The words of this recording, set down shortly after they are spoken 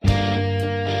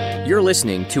You're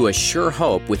listening to A Sure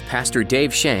Hope with Pastor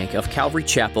Dave Shank of Calvary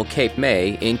Chapel, Cape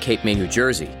May in Cape May, New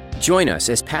Jersey. Join us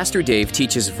as Pastor Dave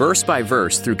teaches verse by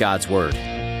verse through God's Word.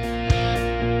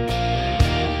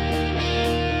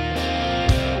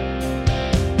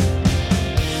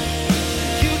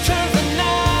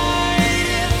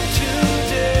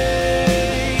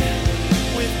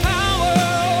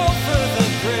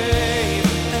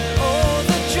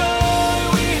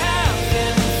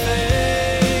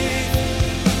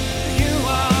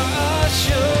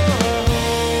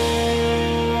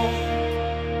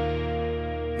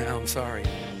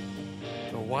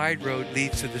 Road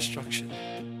leads to destruction.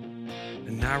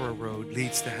 The narrow road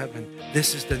leads to heaven.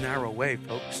 This is the narrow way,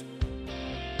 folks.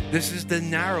 This is the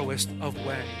narrowest of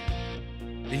way.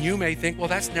 And you may think, well,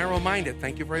 that's narrow-minded.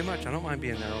 Thank you very much. I don't mind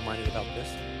being narrow-minded about this.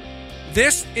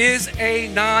 This is a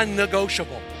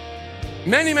non-negotiable.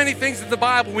 Many things in the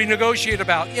Bible we negotiate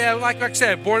about. Yeah, like I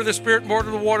said, born of the Spirit, born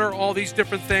of the water, all these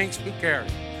different things. Who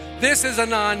cares? This is a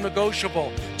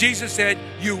non-negotiable. Jesus said,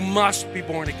 you must be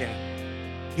born again.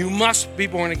 You must be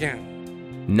born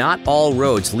again. Not all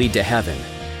roads lead to heaven.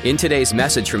 In today's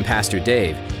message from Pastor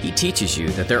Dave, he teaches you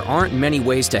that there aren't many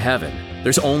ways to heaven.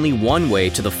 There's only one way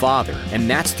to the Father, and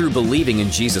that's through believing in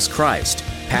Jesus Christ.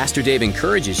 Pastor Dave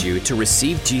encourages you to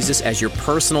receive Jesus as your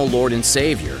personal Lord and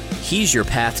Savior. He's your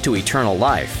path to eternal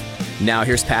life. Now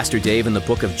here's Pastor Dave in the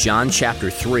book of John chapter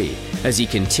 3, as he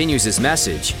continues his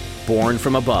message, Born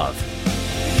from Above.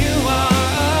 You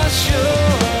are sure.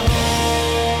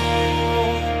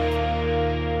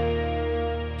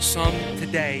 Some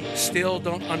today still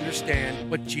don't understand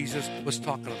what Jesus was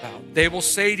talking about. They will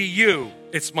say to you,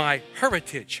 it's my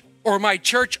heritage or my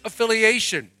church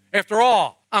affiliation. After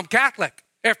all, I'm Catholic.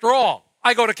 After all,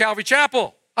 I go to Calvary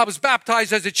Chapel. I was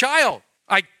baptized as a child.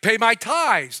 I pay my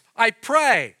tithes. I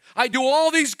pray. I do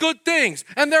all these good things,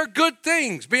 and they're good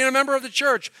things. Being a member of the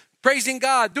church, praising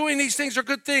God, doing these things are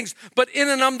good things, but in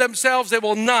and of themselves, they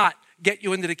will not get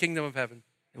you into the kingdom of heaven.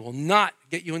 It will not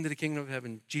get you into the kingdom of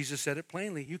heaven. Jesus said it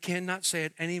plainly. You cannot say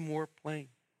it any more plain.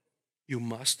 You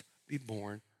must be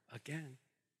born again.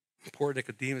 Poor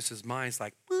Nicodemus' mind's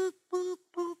like, boop, boop,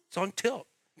 boop. It's on tilt.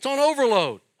 It's on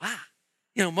overload. Wow.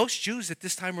 You know, most Jews at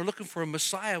this time were looking for a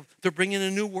Messiah to bring in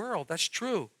a new world. That's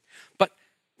true. But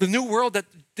the new world that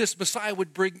this Messiah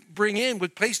would bring in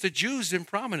would place the Jews in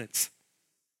prominence.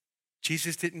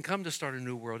 Jesus didn't come to start a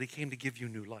new world. He came to give you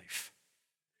new life.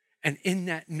 And in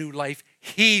that new life,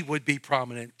 he would be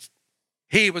prominent.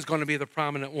 He was going to be the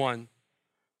prominent one.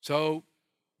 So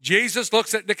Jesus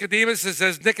looks at Nicodemus and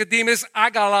says, Nicodemus,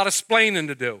 I got a lot of splaining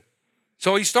to do.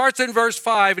 So he starts in verse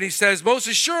 5 and he says, most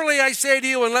assuredly I say to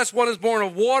you, unless one is born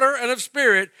of water and of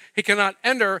spirit, he cannot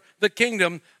enter the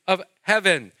kingdom of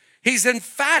heaven. He's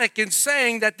emphatic in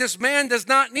saying that this man does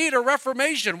not need a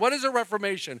reformation. What is a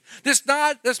reformation? This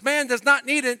man does not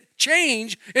need a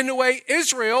change in the way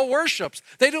Israel worships.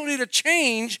 They don't need a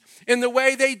change in the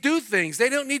way they do things. They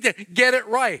don't need to get it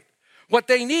right. What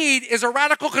they need is a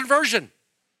radical conversion.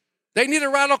 They need a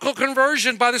radical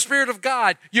conversion by the Spirit of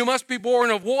God. You must be born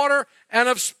of water and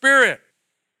of spirit.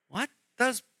 What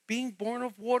does being born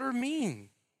of water mean?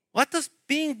 What does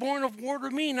being born of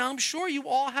water mean? Now, I'm sure you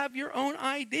all have your own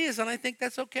ideas, and I think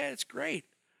that's okay. It's great.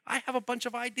 I have a bunch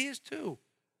of ideas too.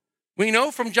 We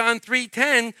know from John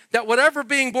 3:10 that whatever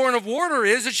being born of water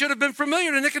is, it should have been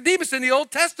familiar to Nicodemus in the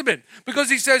Old Testament because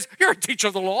he says, you're a teacher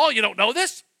of the law, you don't know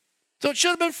this? So it should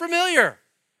have been familiar.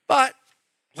 But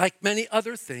like many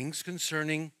other things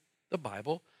concerning the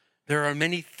Bible, there are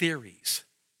many theories.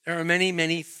 There are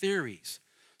many theories.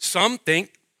 Some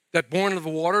think that born of the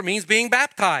water means being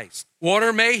baptized.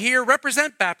 Water may here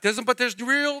represent baptism, but there's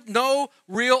no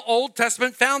real Old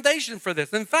Testament foundation for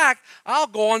this. In fact, I'll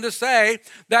go on to say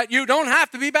that you don't have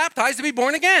to be baptized to be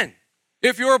born again.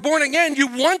 If you're born again, you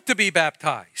want to be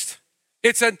baptized.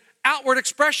 It's an outward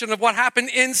expression of what happened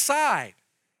inside.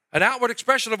 An outward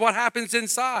expression of what happens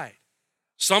inside.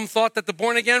 Some thought that the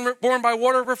born again, born by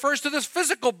water, refers to this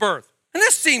physical birth. And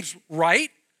this seems right,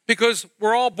 because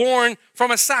we're all born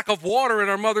from a sack of water in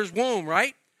our mother's womb,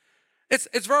 right? It's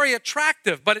very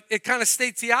attractive, but it kind of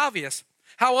states the obvious.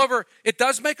 However, it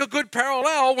does make a good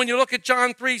parallel when you look at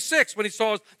John 3:6, when he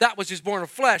says that which is born of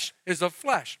flesh is of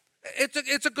flesh.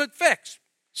 It's a good fix.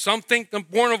 Some think the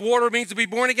born of water means to be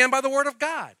born again by the word of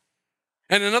God.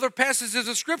 And in other passages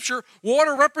of Scripture,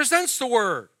 water represents the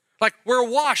word. Like we're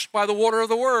washed by the water of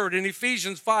the word in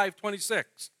Ephesians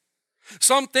 5:26.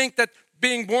 Some think that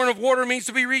being born of water means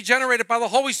to be regenerated by the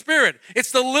Holy Spirit.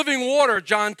 It's the living water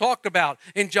John talked about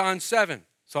in John 7.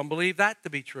 Some believe that to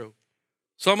be true.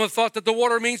 Some have thought that the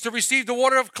water means to receive the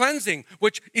water of cleansing,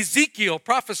 which Ezekiel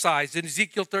prophesies in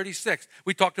Ezekiel 36.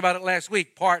 We talked about it last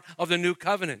week, part of the new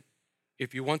covenant.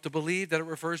 If you want to believe that it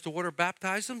refers to water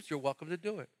baptisms, you're welcome to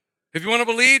do it. If you want to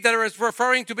believe that it is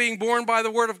referring to being born by the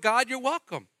word of God, you're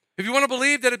welcome. If you want to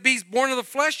believe that it be born of the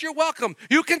flesh, you're welcome.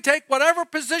 You can take whatever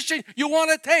position you want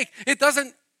to take. It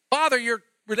doesn't bother your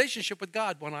relationship with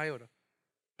God one iota.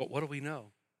 But what do we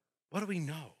know? What do we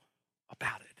know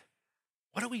about it?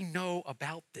 What do we know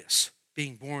about this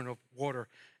being born of water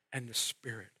and the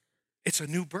Spirit? It's a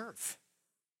new birth.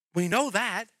 We know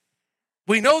that.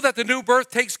 We know that the new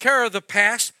birth takes care of the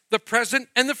past, the present,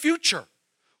 and the future.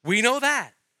 We know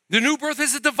that. The new birth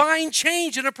is a divine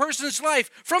change in a person's life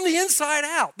from the inside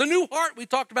out. The new heart we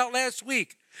talked about last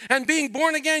week. And being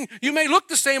born again, you may look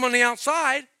the same on the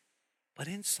outside, but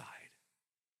inside,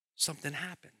 something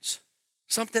happens.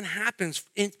 Something happens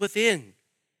within.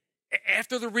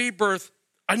 After the rebirth,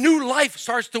 a new life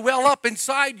starts to well up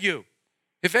inside you.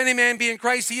 If any man be in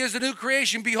Christ, he is a new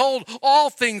creation. Behold, all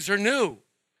things are new.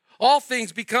 All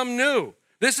things become new.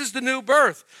 This is the new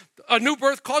birth. A new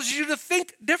birth causes you to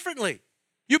think differently.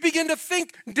 You begin to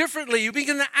think differently. You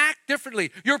begin to act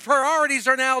differently. Your priorities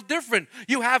are now different.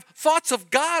 You have thoughts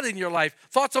of God in your life,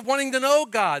 thoughts of wanting to know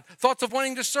God, thoughts of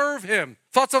wanting to serve him,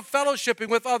 thoughts of fellowshipping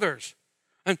with others,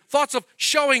 and thoughts of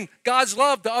showing God's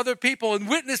love to other people and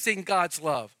witnessing God's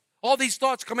love. All these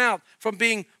thoughts come out from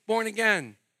being born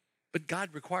again. But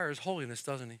God requires holiness,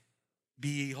 doesn't he? Be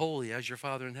ye holy as your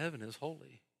Father in heaven is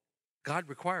holy. God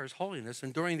requires holiness.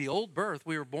 And during the old birth,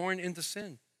 we were born into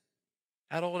sin.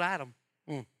 That old Adam.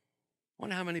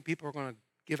 Wonder how many people are going to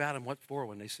give Adam what for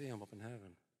when they see him up in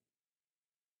heaven.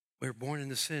 We were born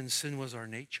into sin. Sin was our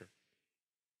nature.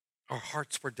 Our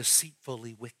hearts were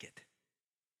deceitfully wicked.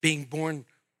 Being born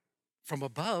from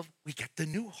above, we get the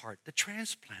new heart, the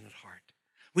transplanted heart.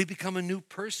 We become a new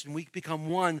person. We become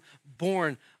one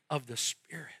born of the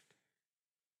Spirit.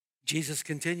 Jesus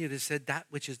continued and said, that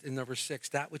which is, in number 6,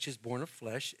 that which is born of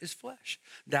flesh is flesh.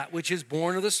 That which is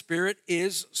born of the Spirit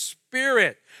is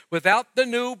spirit. Without the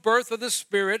new birth of the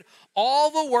Spirit, all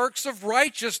the works of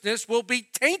righteousness will be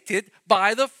tainted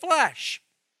by the flesh.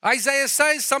 Isaiah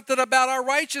says something about our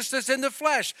righteousness in the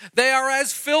flesh. They are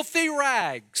as filthy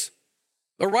rags.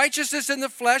 The righteousness in the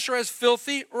flesh are as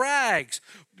filthy rags.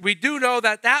 We do know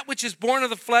that that which is born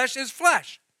of the flesh is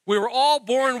flesh. We were all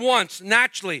born once,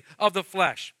 naturally, of the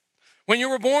flesh. When you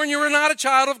were born, you were not a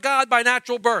child of God by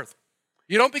natural birth.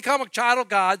 You don't become a child of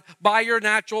God by your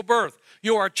natural birth.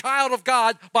 You are a child of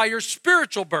God by your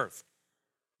spiritual birth.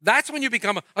 That's when you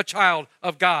become a child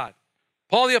of God.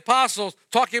 Paul the Apostle,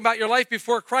 talking about your life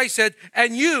before Christ, said,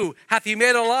 and you hath he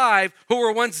made alive who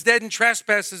were once dead in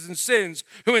trespasses and sins,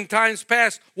 who in times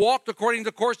past walked according to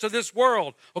the course of this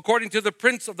world, according to the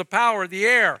prince of the power of the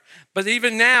air, but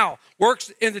even now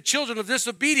works in the children of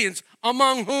disobedience,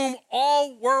 among whom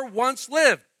all were once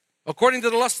lived, according to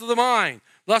the lust of the mind,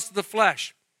 lust of the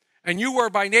flesh. And you were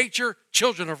by nature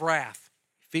children of wrath.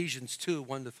 Ephesians 2,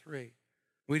 1-3.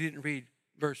 We didn't read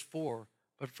verse 4.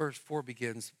 But verse 4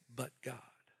 begins, but God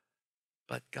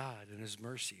in his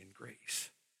mercy and grace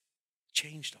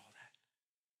changed all that.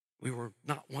 We were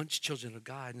not once children of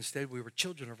God. Instead, we were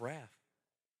children of wrath.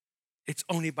 It's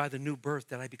only by the new birth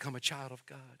that I become a child of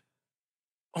God.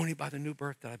 Only by the new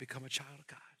birth that I become a child of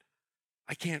God.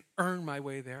 I can't earn my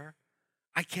way there.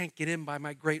 I can't get in by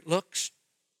my great looks.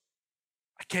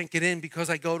 I can't get in because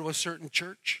I go to a certain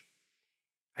church.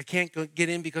 I can't get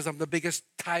in because I'm the biggest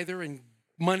tither and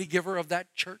money giver of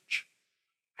that church.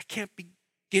 I can't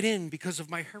get in because of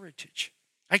my heritage.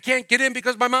 I can't get in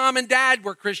because my mom and dad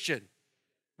were Christian.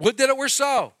 Would that it were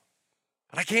so.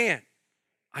 But I can't.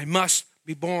 I must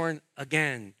be born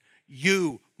again.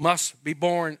 You must be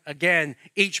born again.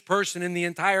 Each person in the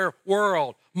entire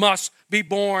world must be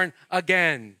born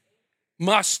again.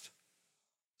 Must.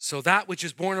 So that which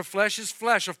is born of flesh is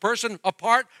flesh. A person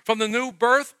apart from the new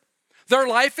birth, their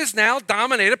life is now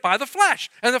dominated by the flesh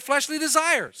and the fleshly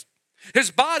desires. His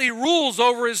body rules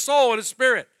over his soul and his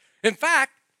spirit. In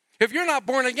fact, if you're not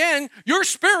born again, your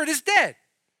spirit is dead.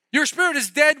 Your spirit is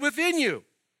dead within you.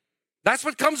 That's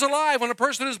what comes alive when a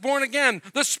person is born again.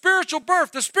 The spiritual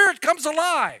birth, the spirit comes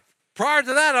alive. Prior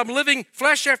to that, I'm living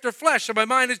flesh after flesh, and my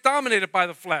mind is dominated by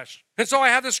the flesh. And so I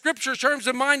have the scripture terms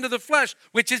in mind of the flesh,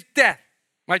 which is death.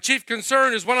 My chief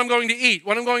concern is what I'm going to eat,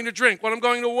 what I'm going to drink, what I'm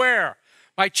going to wear.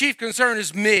 My chief concern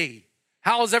is me.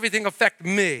 How does everything affect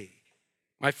me?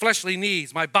 My fleshly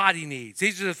needs, my body needs.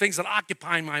 These are the things that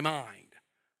occupy my mind.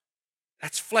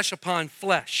 That's flesh upon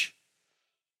flesh.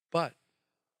 But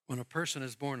when a person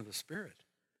is born of the Spirit,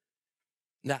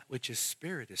 that which is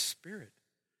spirit,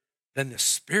 then the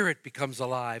Spirit becomes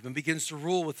alive and begins to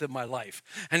rule within my life.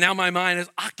 And now my mind is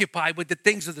occupied with the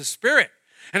things of the Spirit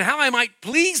and how I might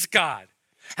please God.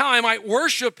 how I might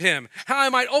worship him, how I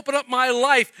might open up my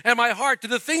life and my heart to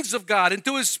the things of God and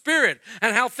to his spirit,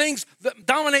 and how things that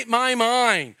dominate my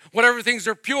mind, whatever things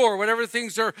are pure, whatever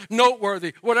things are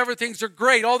noteworthy, whatever things are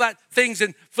great, all that things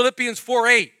in Philippians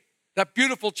 4:8, that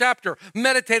beautiful chapter.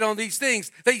 Meditate on these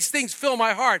things. These things fill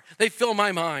my heart. They fill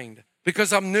my mind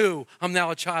because I'm new. I'm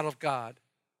now a child of God.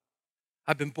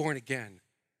 I've been born again.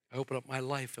 I open up my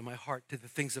life and my heart to the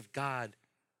things of God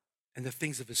and the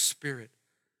things of his spirit.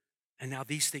 And now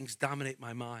these things dominate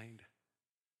my mind.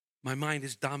 My mind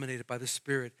is dominated by the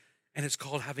Spirit, and it's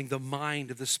called having the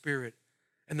mind of the Spirit.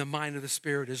 And the mind of the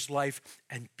Spirit is life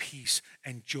and peace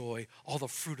and joy, all the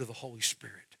fruit of the Holy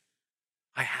Spirit.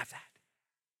 I have that.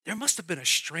 There must have been a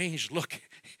strange look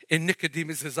in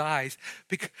Nicodemus' eyes,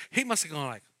 because he must have gone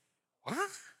like, what?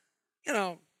 You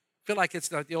know, feel like it's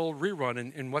the old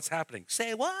rerun in What's Happening.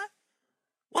 Say what?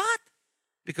 What?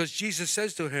 Because Jesus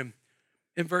says to him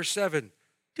in verse 7,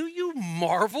 do you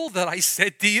marvel that I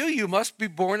said to you, you must be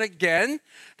born again?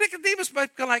 Nicodemus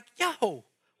might go like, yo,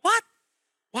 what?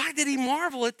 Why did he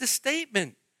marvel at this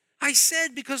statement? I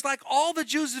said because like all the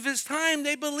Jews of his time,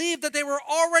 they believed that they were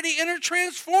already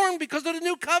transformed because of the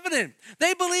new covenant.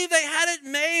 They believed they had it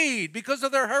made because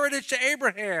of their heritage to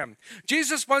Abraham.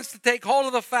 Jesus wants to take hold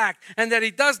of the fact and that he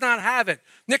does not have it.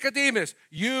 Nicodemus,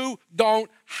 you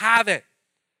don't have it.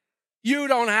 You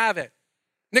don't have it.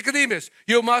 Nicodemus,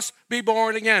 you must be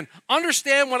born again.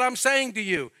 Understand what I'm saying to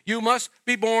you. You must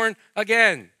be born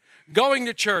again. Going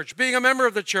to church, being a member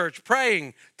of the church,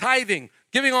 praying, tithing,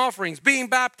 giving offerings, being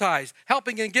baptized,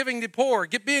 helping and giving the poor,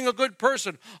 being a good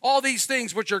person, all these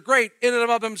things which are great in and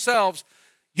of themselves,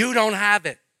 you don't have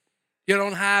it. You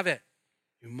don't have it.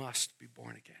 You must be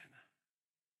born again.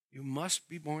 You must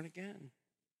be born again.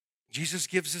 Jesus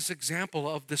gives this example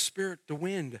of the Spirit, the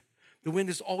wind. The wind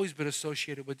has always been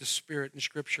associated with the Spirit in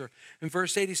Scripture. In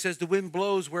verse 8, he says, the wind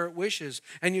blows where it wishes,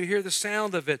 and you hear the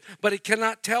sound of it, but it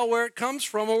cannot tell where it comes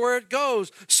from or where it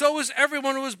goes. So is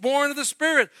everyone who is born of the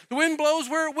Spirit. The wind blows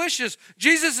where it wishes.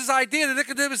 Jesus' idea to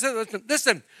Nicodemus said,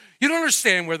 listen, you don't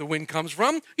understand where the wind comes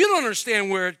from. You don't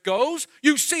understand where it goes.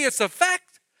 You see its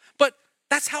effect, but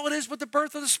that's how it is with the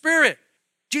birth of the Spirit.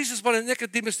 Jesus wanted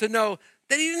Nicodemus to know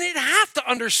that he didn't have to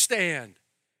understand.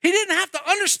 He didn't have to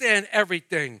understand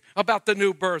everything about the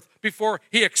new birth before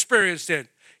he experienced it.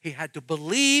 He had to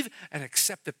believe and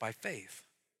accept it by faith.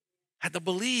 Had to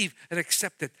believe and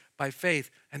accept it by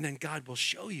faith. And then God will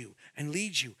show you and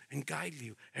lead you and guide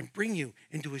you and bring you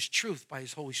into his truth by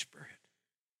his Holy Spirit.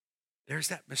 There's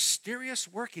that mysterious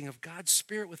working of God's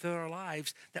Spirit within our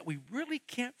lives that we really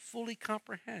can't fully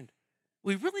comprehend.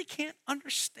 We really can't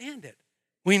understand it.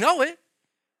 We know it.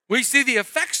 We see the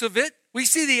effects of it. We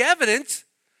see the evidence.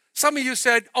 Some of you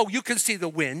said, oh, you can see the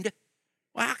wind.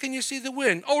 Well, how can you see the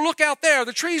wind? Oh, look out there,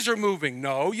 the trees are moving.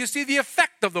 No, you see the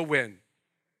effect of the wind.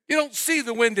 You don't see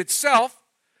the wind itself.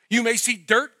 You may see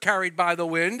dirt carried by the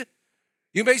wind.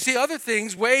 You may see other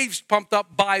things, waves pumped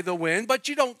up by the wind, but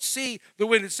you don't see the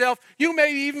wind itself. You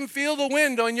may even feel the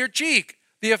wind on your cheek,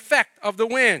 the effect of the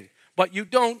wind, but you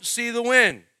don't see the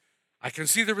wind. I can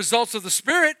see the results of the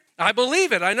Spirit. I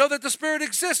believe it. I know that the Spirit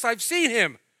exists. I've seen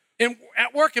him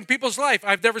at work in people's life.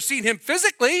 I've never seen him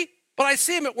physically, but I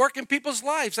see him at work in people's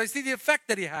lives. I see the effect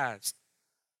that he has.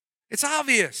 It's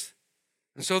obvious.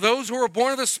 And so those who are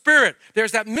born of the Spirit,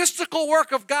 there's that mystical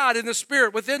work of God in the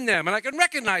Spirit within them, and I can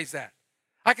recognize that.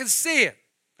 I can see it.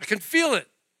 I can feel it.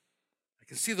 I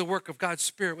can see the work of God's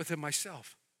Spirit within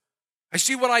myself. I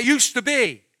see what I used to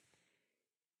be,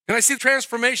 and I see the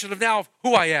transformation of now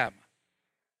who I am.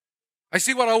 I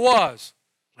see what I was.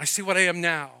 I see what I am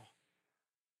now.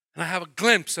 And I have a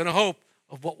glimpse and a hope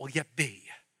of what will yet be.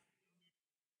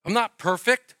 I'm not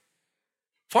perfect.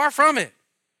 Far from it.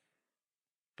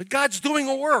 But God's doing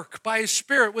a work by his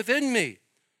Spirit within me.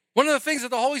 One of the things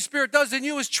that the Holy Spirit does in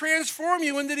you is transform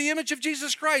you into the image of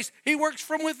Jesus Christ. He works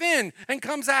from within and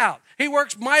comes out. He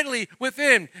works mightily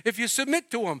within if you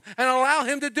submit to him and allow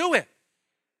him to do it.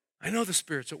 I know the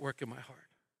Spirit's at work in my heart.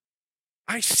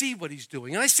 I see what he's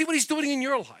doing, and I see what he's doing in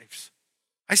your lives.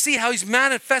 I see how he's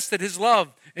manifested his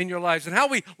love in your lives and how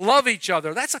we love each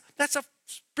other. That's a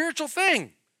spiritual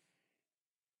thing.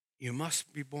 You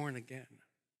must be born again.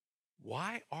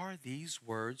 Why are these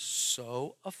words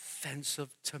so offensive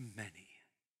to many?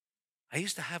 I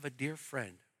used to have a dear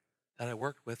friend that I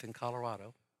worked with in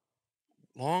Colorado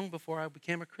long before I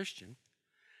became a Christian.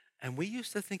 And we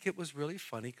used to think it was really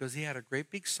funny because he had a great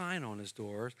big sign on his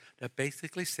door that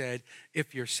basically said,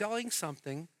 if you're selling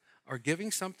something or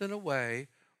giving something away,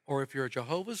 or if you're a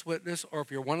Jehovah's Witness, or if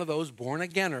you're one of those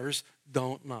born-againers,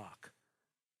 don't knock.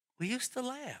 We used to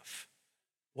laugh.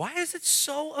 Why is it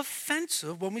so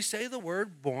offensive when we say the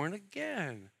word born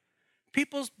again?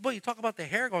 Boy, you talk about the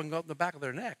hair going up in the back of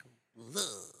their neck. Ugh.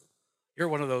 You're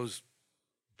one of those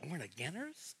born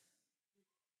againers?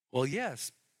 Well,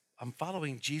 yes, I'm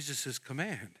following Jesus'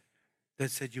 command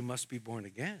that said you must be born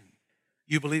again.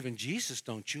 You believe in Jesus,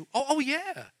 don't you? Oh,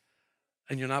 yeah.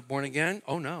 And you're not born again?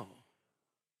 Oh, no.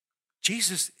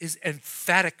 Jesus is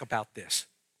emphatic about this.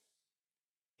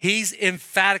 He's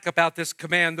emphatic about this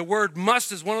command. The word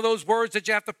must is one of those words that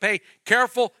you have to pay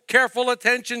careful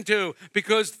attention to,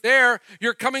 because there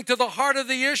you're coming to the heart of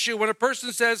the issue when a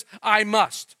person says, I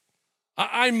must.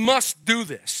 I must do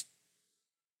this.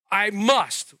 I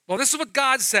must. Well, this is what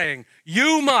God's saying.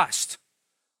 You must.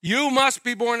 You must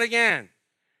be born again.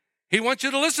 He wants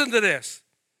you to listen to this.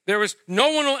 There is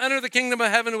no one who will enter the kingdom of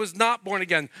heaven who is not born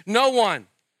again. No one.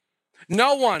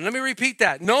 No one. Let me repeat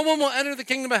that. No one will enter the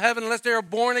kingdom of heaven unless they are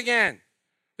born again.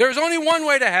 There is only one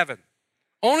way to heaven.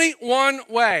 Only one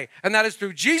way. And that is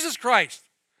through Jesus Christ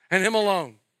and him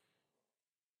alone.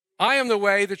 I am the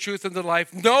way, the truth, and the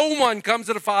life. No one comes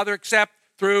to the Father except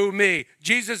through me.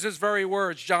 Jesus' very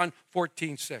words, John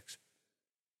 14:6.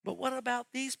 But what about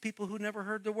these people who never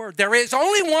heard the word? There is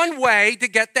only one way to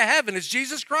get to heaven. It's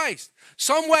Jesus Christ.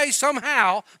 Some way,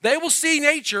 somehow, they will see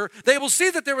nature. They will see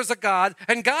that there is a God,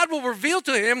 and God will reveal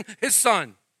to him his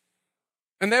Son.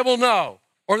 And they will know,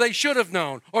 or they should have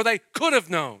known, or they could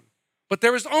have known. But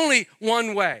there is only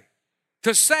one way.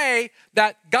 To say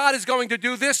that God is going to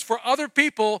do this for other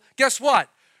people, guess what?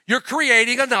 You're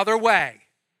creating another way.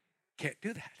 Can't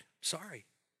do that. Sorry.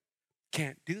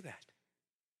 Can't do that.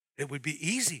 It would be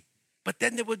easy, but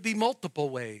then there would be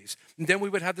multiple ways. And then we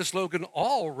would have the slogan,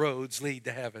 all roads lead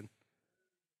to heaven.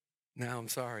 Now, I'm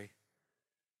sorry.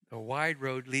 The wide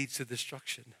road leads to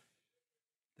destruction.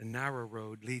 The narrow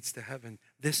road leads to heaven.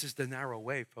 This is the narrow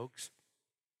way, folks.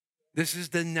 This is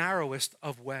the narrowest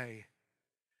of way.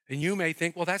 And you may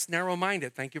think, well, that's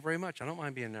narrow-minded. Thank you very much. I don't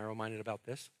mind being narrow-minded about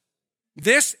this.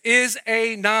 This is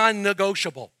a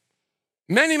non-negotiable.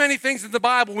 Many things in the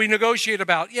Bible we negotiate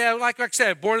about. Yeah, like I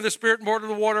said, born of the Spirit, born of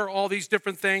the water, all these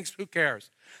different things. Who cares?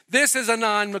 This is a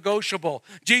non-negotiable.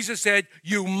 Jesus said,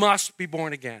 you must be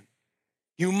born again.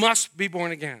 You must be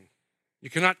born again. You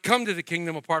cannot come to the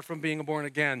kingdom apart from being born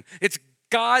again. It's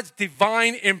God's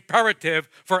divine imperative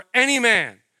for any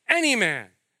man. Any man.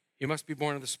 You must be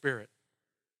born of the Spirit.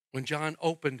 When John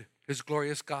opened his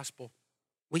glorious gospel,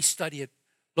 we studied it,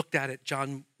 looked at it,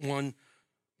 John 1,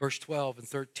 verse 12 and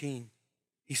 13.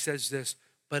 He says this,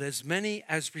 but as many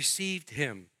as received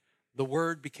him, the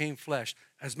word became flesh.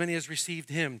 As many as received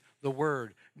him, the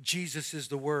word, Jesus is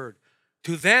the word.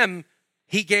 To them,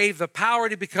 he gave the power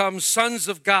to become sons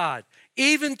of God,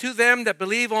 even to them that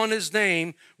believe on his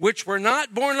name, which were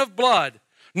not born of blood,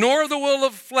 nor of the will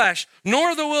of flesh,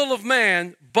 nor the will of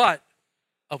man, but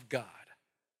of God.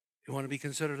 You want to be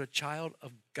considered a child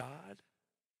of God?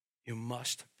 You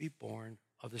must be born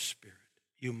of the Spirit.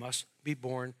 You must be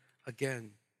born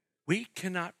again. We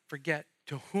cannot forget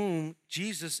to whom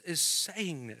Jesus is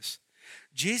saying this.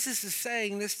 Jesus is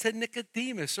saying this to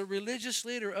Nicodemus, a religious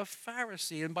leader, a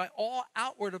Pharisee, and by all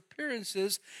outward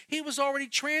appearances, he was already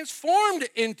transformed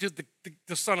into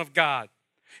the Son of God.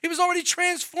 He was already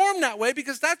transformed that way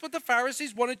because that's what the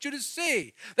Pharisees wanted you to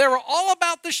see. They were all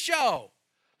about the show.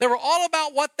 They were all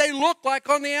about what they looked like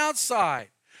on the outside.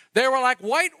 They were like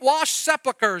whitewashed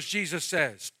sepulchres, Jesus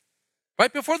says.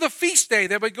 Right before the feast day,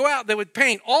 they would go out, they would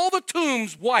paint all the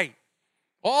tombs white.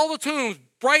 All the tombs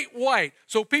bright white,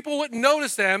 so people wouldn't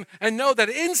notice them and know that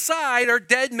inside are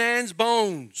dead man's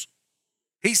bones.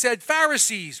 He said,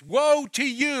 Pharisees, woe to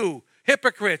you,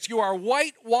 hypocrites. You are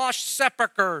whitewashed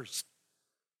sepulchres.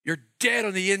 You're dead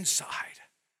on the inside.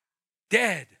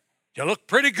 Dead. You look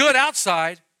pretty good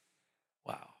outside.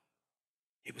 Wow.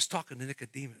 He was talking to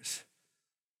Nicodemus,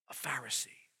 a Pharisee.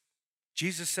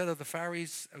 Jesus said of the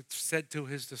Pharisees, said to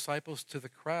his disciples, to the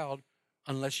crowd,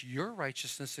 unless your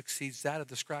righteousness exceeds that of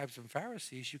the scribes and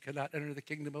Pharisees, you cannot enter the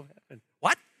kingdom of heaven.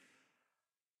 What?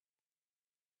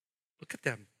 Look at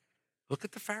them. Look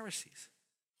at the Pharisees.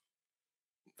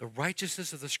 The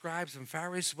righteousness of the scribes and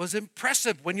Pharisees was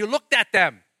impressive when you looked at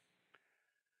them.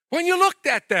 When you looked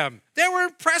at them, they were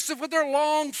impressive with their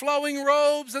long flowing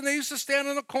robes, and they used to stand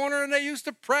in the corner and they used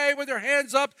to pray with their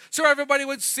hands up so everybody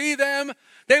would see them.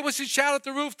 They would shout at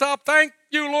the rooftop, thank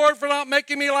you, Lord, for not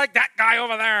making me like that guy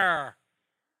over there.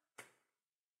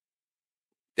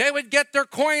 They would get their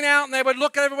coin out and they would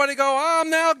look at everybody and go, I'm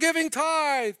now giving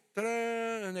tithe.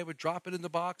 Ta-da! And they would drop it in the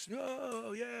box.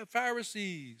 Oh, yeah,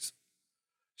 Pharisees.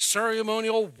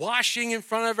 Ceremonial washing in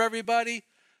front of everybody.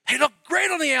 They look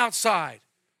great on the outside.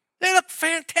 They look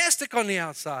fantastic on the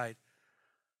outside.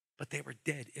 But they were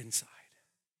dead inside.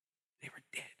 They were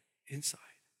dead inside.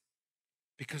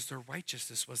 because their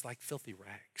righteousness was like filthy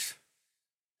rags.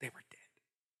 They were dead.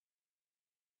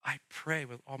 I pray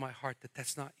with all my heart that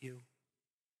that's not you.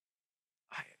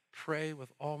 I pray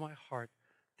with all my heart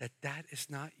that that is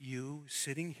not you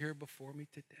sitting here before me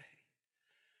today.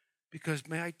 Because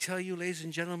may I tell you, ladies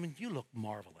and gentlemen, you look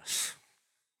marvelous.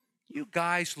 You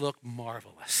guys look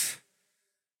marvelous.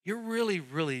 You really,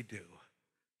 really do.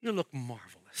 You look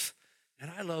marvelous.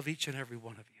 And I love each and every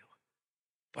one of you.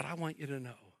 But I want you to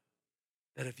know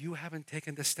that if you haven't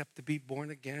taken the step to be born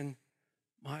again,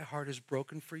 my heart is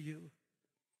broken for you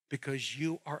because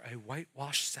you are a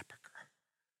whitewashed sepulcher.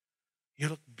 You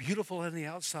look beautiful on the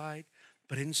outside,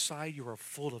 but inside you are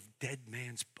full of dead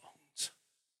man's bones.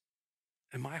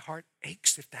 And my heart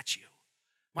aches if that's you.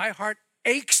 My heart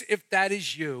aches if that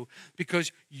is you,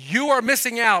 because you are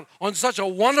missing out on such a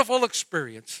wonderful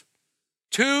experience.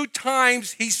 2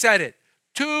 times he said it.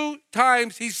 2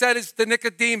 times he said it to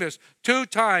Nicodemus. 2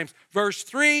 times. Verse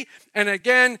 3 and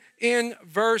again in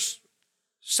verse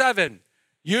 7.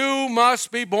 You must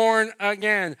be born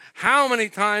again. How many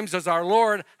times does our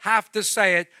Lord have to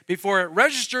say it before it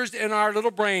registers in our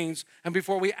little brains and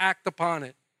before we act upon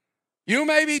it? You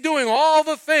may be doing all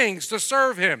the things to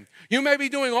serve him. You may be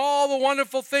doing all the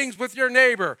wonderful things with your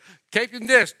neighbor, taking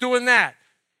this, doing that.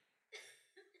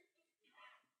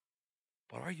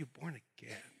 But are you born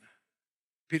again?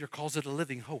 Peter calls it a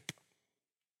living hope.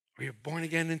 Are you born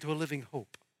again into a living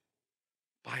hope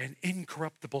by an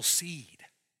incorruptible seed?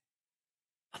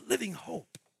 A living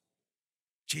hope.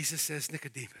 Jesus says,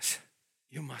 Nicodemus,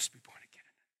 you must be born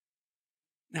again.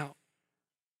 Now,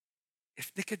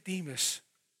 if Nicodemus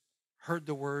heard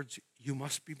the words, you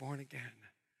must be born again,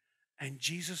 and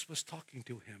Jesus was talking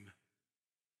to him,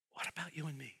 what about you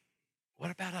and me?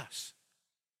 What about us?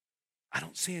 I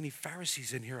don't see any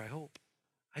Pharisees in here, I hope.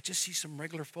 I just see some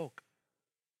regular folk.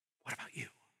 What about you?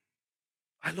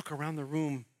 I look around the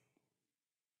room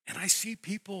and I see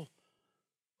people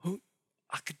who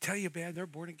I could tell you, man, they're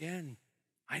born again.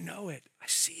 I know it. I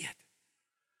see it.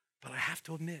 But I have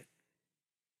to admit,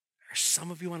 there's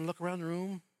some of you want to look around the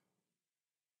room.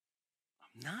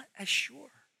 I'm not as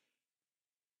sure.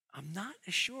 I'm not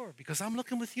as sure because I'm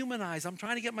looking with human eyes. I'm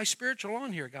trying to get my spiritual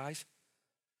on here, guys.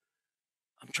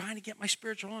 I'm trying to get my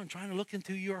spiritual on. I'm trying to look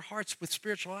into your hearts with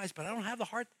spiritual eyes, but I don't have the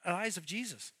heart and eyes of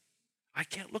Jesus. I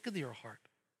can't look into your heart.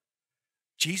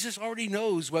 Jesus already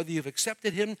knows whether you've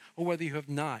accepted him or whether you have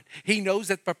not. He knows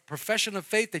that the profession of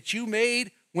faith that you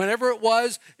made, whenever it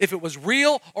was, if it was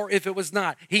real or if it was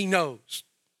not, he knows.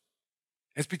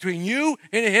 It's between you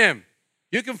and him.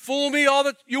 You can fool me all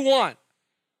that you want.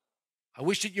 I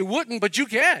wish that you wouldn't, but you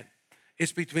can.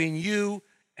 It's between you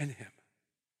and him.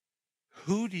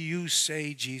 Who do you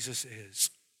say Jesus is?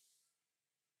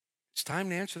 It's time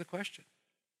to answer the question.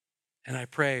 And I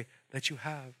pray that you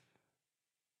have.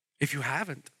 If you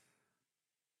haven't,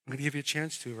 I'm going to give you a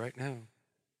chance to right now.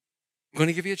 I'm going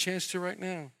to give you a chance to right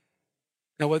now.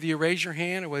 Now, whether you raise your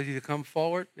hand or whether you come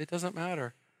forward, it doesn't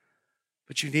matter.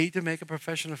 But you need to make a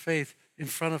profession of faith in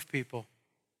front of people.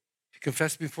 If you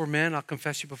confess me before men, I'll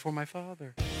confess you before my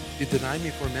Father. If you deny me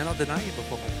before men, I'll deny you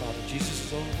before my Father.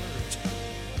 Jesus' own words.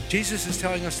 Jesus is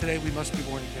telling us today we must be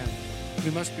born again.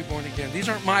 We must be born again. These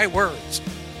aren't my words.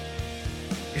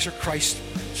 These are Christ's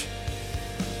words.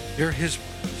 They're his words.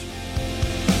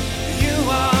 You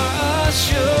are a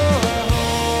sure hope.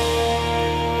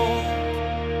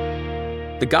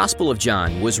 The Gospel of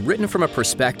John was written from a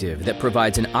perspective that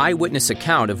provides an eyewitness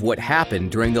account of what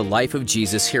happened during the life of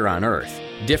Jesus here on earth.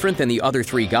 Different than the other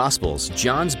 3 Gospels,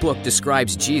 John's book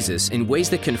describes Jesus in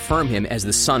ways that confirm him as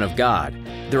the Son of God.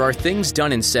 There are things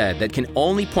done and said that can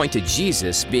only point to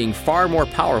Jesus being far more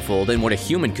powerful than what a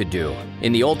human could do.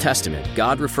 In the Old Testament,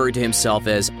 God referred to himself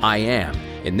as I Am.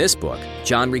 In this book,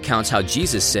 John recounts how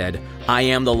Jesus said, I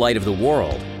am the light of the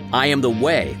world. I am the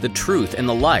way, the truth, and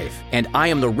the life, and I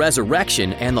am the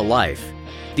resurrection and the life.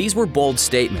 These were bold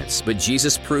statements, but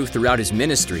Jesus proved throughout his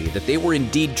ministry that they were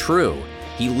indeed true.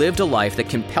 He lived a life that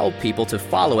compelled people to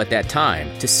follow at that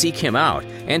time, to seek him out,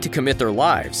 and to commit their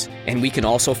lives. And we can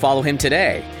also follow him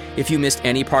today. If you missed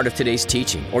any part of today's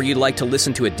teaching, or you'd like to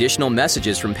listen to additional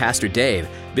messages from Pastor Dave,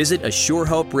 visit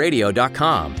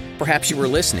ASureHopeRadio.com. Perhaps you were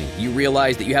listening, you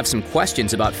realized that you have some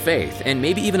questions about faith, and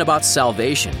maybe even about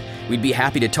salvation. We'd be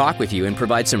happy to talk with you and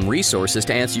provide some resources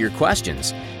to answer your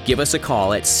questions. Give us a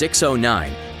call at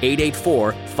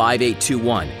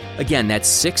 609-884-5821. Again,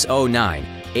 that's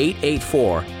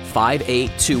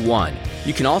 609-884-5821.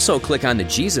 You can also click on the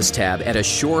Jesus tab at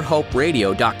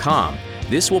ASureHopeRadio.com.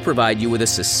 This will provide you with a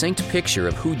succinct picture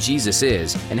of who Jesus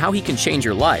is and how he can change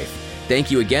your life. Thank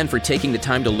you again for taking the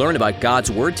time to learn about God's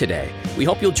Word today. We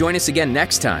hope you'll join us again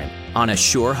next time on A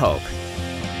Sure Hope.